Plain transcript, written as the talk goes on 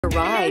A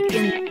ride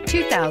in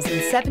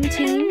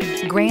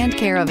 2017 Grand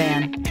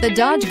Caravan. The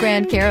Dodge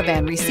Grand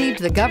Caravan received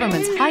the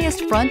government's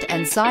highest front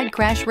and side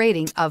crash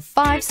rating of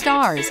 5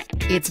 stars.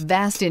 Its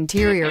vast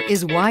interior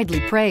is widely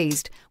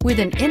praised, with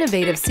an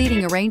innovative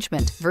seating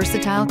arrangement,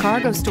 versatile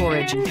cargo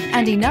storage,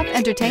 and enough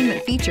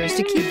entertainment features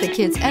to keep the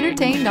kids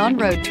entertained on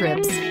road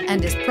trips,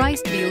 and is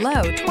priced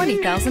below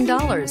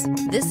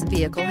 $20,000. This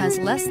vehicle has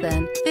less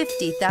than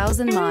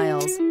 50,000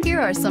 miles. Here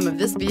are some of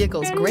this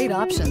vehicle's great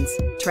options: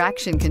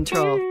 traction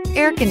control,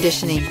 air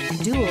conditioning,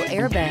 dual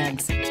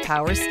airbags,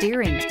 power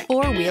steering,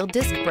 4-wheel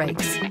disc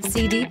brakes,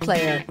 CD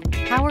player,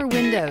 power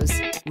windows,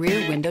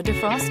 rear window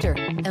defroster,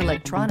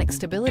 electronic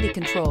stability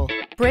control,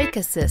 brake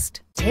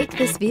assist. Take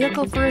this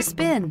vehicle for a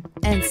spin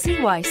and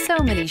see why so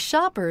many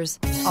shoppers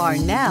are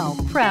now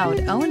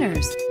proud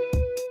owners.